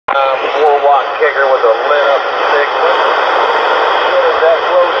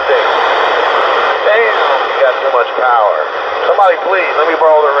too much power. Somebody please, let me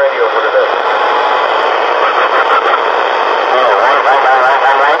borrow the radio for today.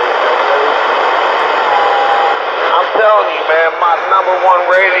 I'm telling you, man, my #1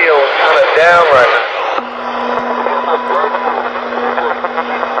 radio is kind of down right now.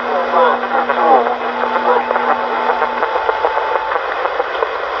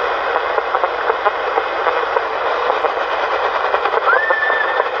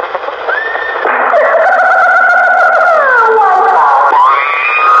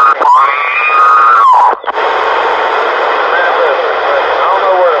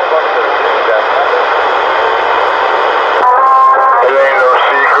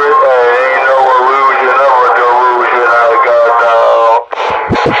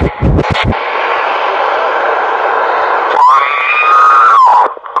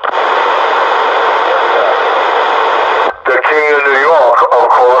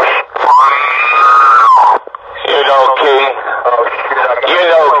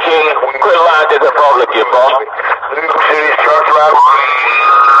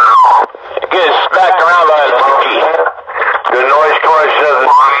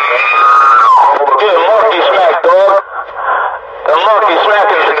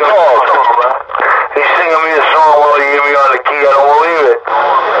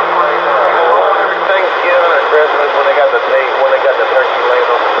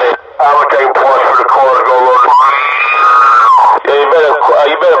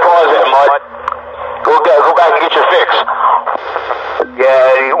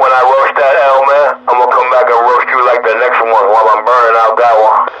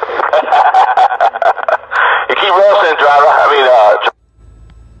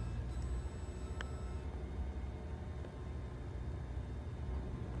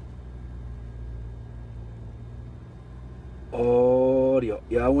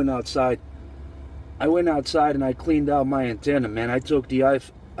 Yeah, I went outside and I cleaned out my antenna, man. I took the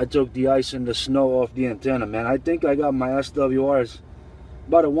ice and the snow off the antenna, man. I think I got my SWRs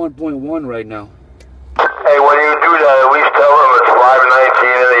about a 1.1 right now. Hey, when you do that, at least tell them it's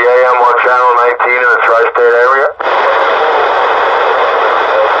 5:19 in the AM on channel 19 in the tri-state area.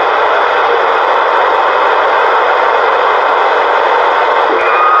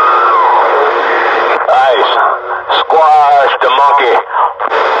 Nice. Squash the monkey.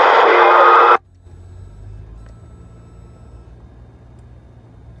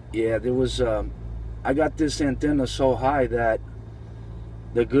 Yeah, there was, I got this antenna so high that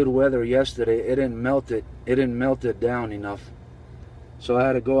the good weather yesterday, it didn't melt it down enough. So I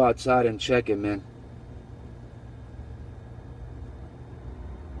had to go outside and check it, man.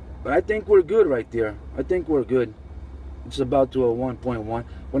 But I think we're good right there. I think we're good. It's about to a 1.1.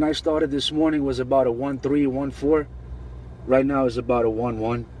 When I started this morning, it was about a 1.3, 1.4. Right now it's about a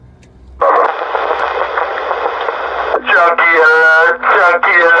 1.1.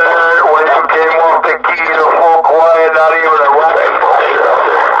 Chunky herd, when you came off the key to full quiet, not even a rocket.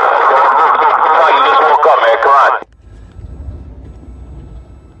 You just woke up, man, come on.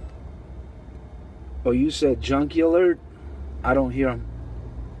 Oh, you said junkie alert? I don't hear him.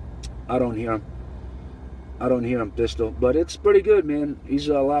 I don't hear him, Pistol. But it's pretty good, man. He's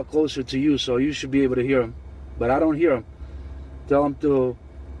a lot closer to you, so you should be able to hear him. But I don't hear him. Tell him to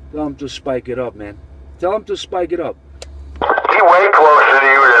spike it up, man. Tell him to spike it up. He's way closer to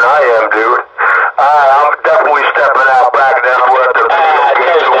you than I am, dude. I'm definitely stepping out back now. We're at the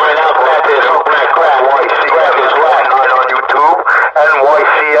YCMS 19 on YouTube and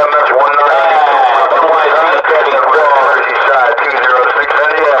YCMS 19 Jersey side 206.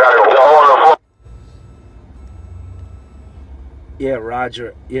 Yeah,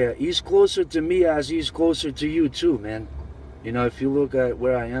 Roger. Yeah, he's closer to me as he's closer to you too, man. You know, if you look at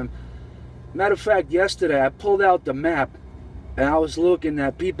where I am. Matter of fact, yesterday I pulled out the map and I was looking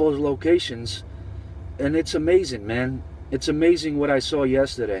at people's locations, and it's amazing, man. It's amazing what I saw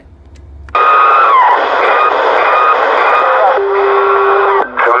yesterday. It's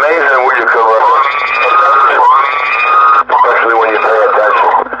amazing what you could learn, especially when you pay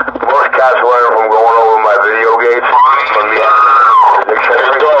attention. Most cats learn from going over my video games, from the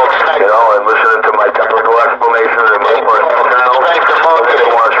dictionary, you know, and listening to my technical explanations and my personal channel. They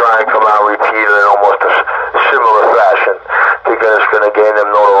want to try and come out repeat in almost a similar fashion, because it's going to gain them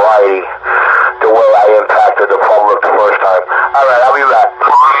notoriety the way I impacted the public the first time. Alright, I'll be back.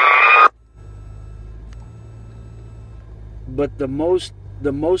 But the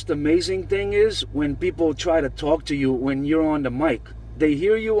most amazing thing is when people try to talk to you when you're on the mic. They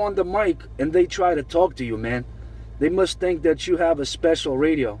hear you on the mic and they try to talk to you, man. They must think that you have a special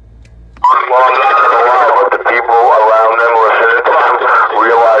radio. Well, I'm not going to lie, but the people around them listening to them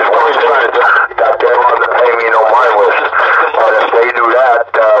realize what he's trying to do, that they don't have to pay me no line with. And if they do that,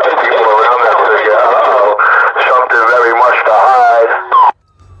 the people around them figure, uh-oh, something very much to hide.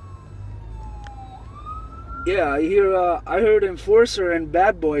 Yeah, I heard Enforcer and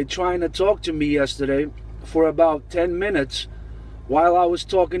Bad Boy trying to talk to me yesterday for about 10 minutes while I was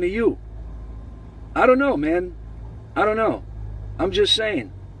talking to you. I don't know, man. I don't know. I'm just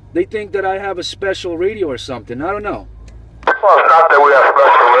saying. They think that I have a special radio or something. I don't know. Well, it's not that we have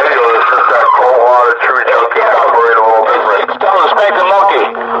special radio. It's just that cold-hearted true junkies operate a little different. Tell them to spank the monkey.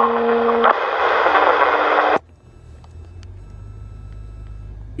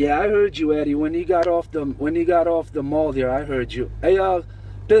 Yeah, I heard you, Eddie. When he got off the mall there, I heard you. Hey,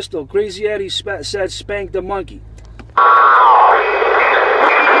 Pistol, Crazy Eddie said spank the monkey.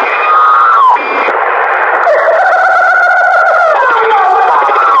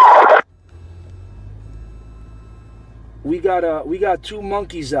 We got two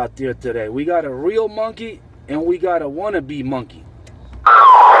monkeys out there today. We got a real monkey and we got a wannabe monkey.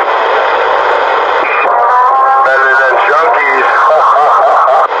 Better than junkies.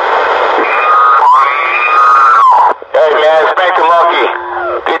 Hey man, spank the monkey.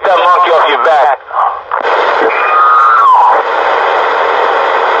 Get that monkey off your back.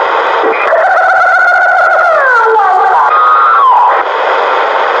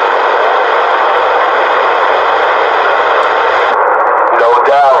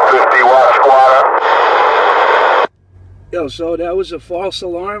 Yo, so that was a false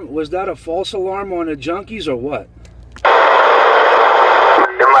alarm? Was that a false alarm on the junkies or what? It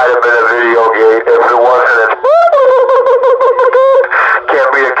might have been a video game. If it wasn't, it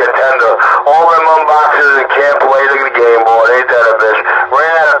can't be a contender. All them unboxes and can't play the game, boy. Ain't that a bitch?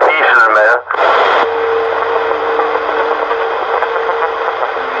 Ran out of pieces, man.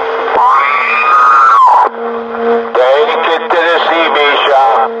 Take it to the CB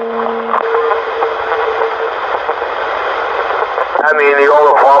shop. I mean, the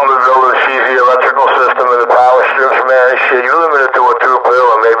old apartment building sees the electrical system and the power strips, man. Shit, you limit it to a 2-pill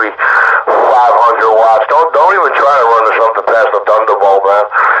or maybe 500 watts. Don't even try to run something past the Thunderbolt, man.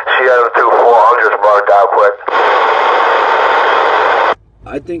 See how the 400s burned out quick.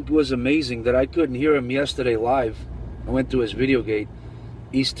 I think it was amazing that I couldn't hear him yesterday live. I went to his video gate.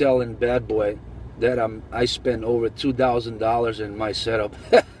 He's telling Bad Boy that I spent over $2,000 in my setup.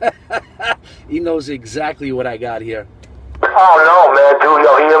 He knows exactly what I got here. Oh no, man, dude, yo,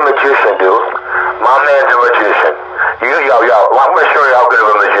 he's a magician, dude. My man's a magician. Yo, I'm gonna show you how good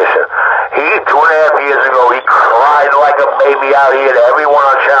of a magician. He, 2.5 years ago, he cried like a baby out here to everyone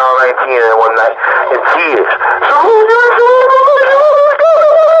on Channel 19 one night in tears.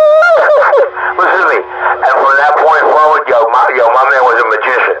 Listen to me. And from that point forward, my man was a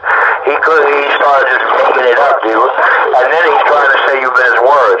magician. He started just making it up, dude. And then he's trying to say you've been his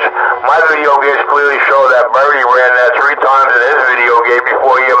words. My video games clearly show that Birdie ran that 3 times in his video game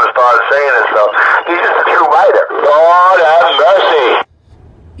before he ever started saying it, so he's just a true writer. Lord have mercy.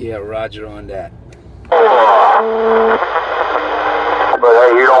 Yeah, Roger on that. But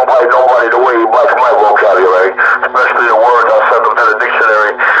hey, you don't bite nobody the way you bite my vocabulary, especially the words I'll send them to the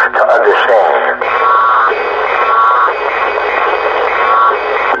dictionary to understand.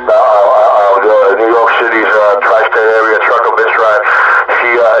 New York City's tri-state area trucker bitch ride. She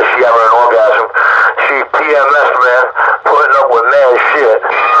having an orgasm. She PMS, man, putting up with mad shit.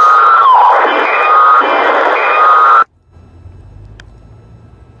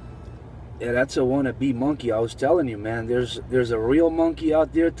 Yeah, that's a wannabe monkey. I was telling you, man. There's a real monkey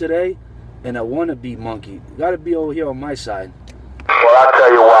out there today, and a wannabe monkey. You gotta be over here on my side. Well, I'll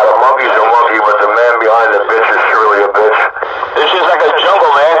tell you what, a monkey's a monkey, but the man behind the bitch is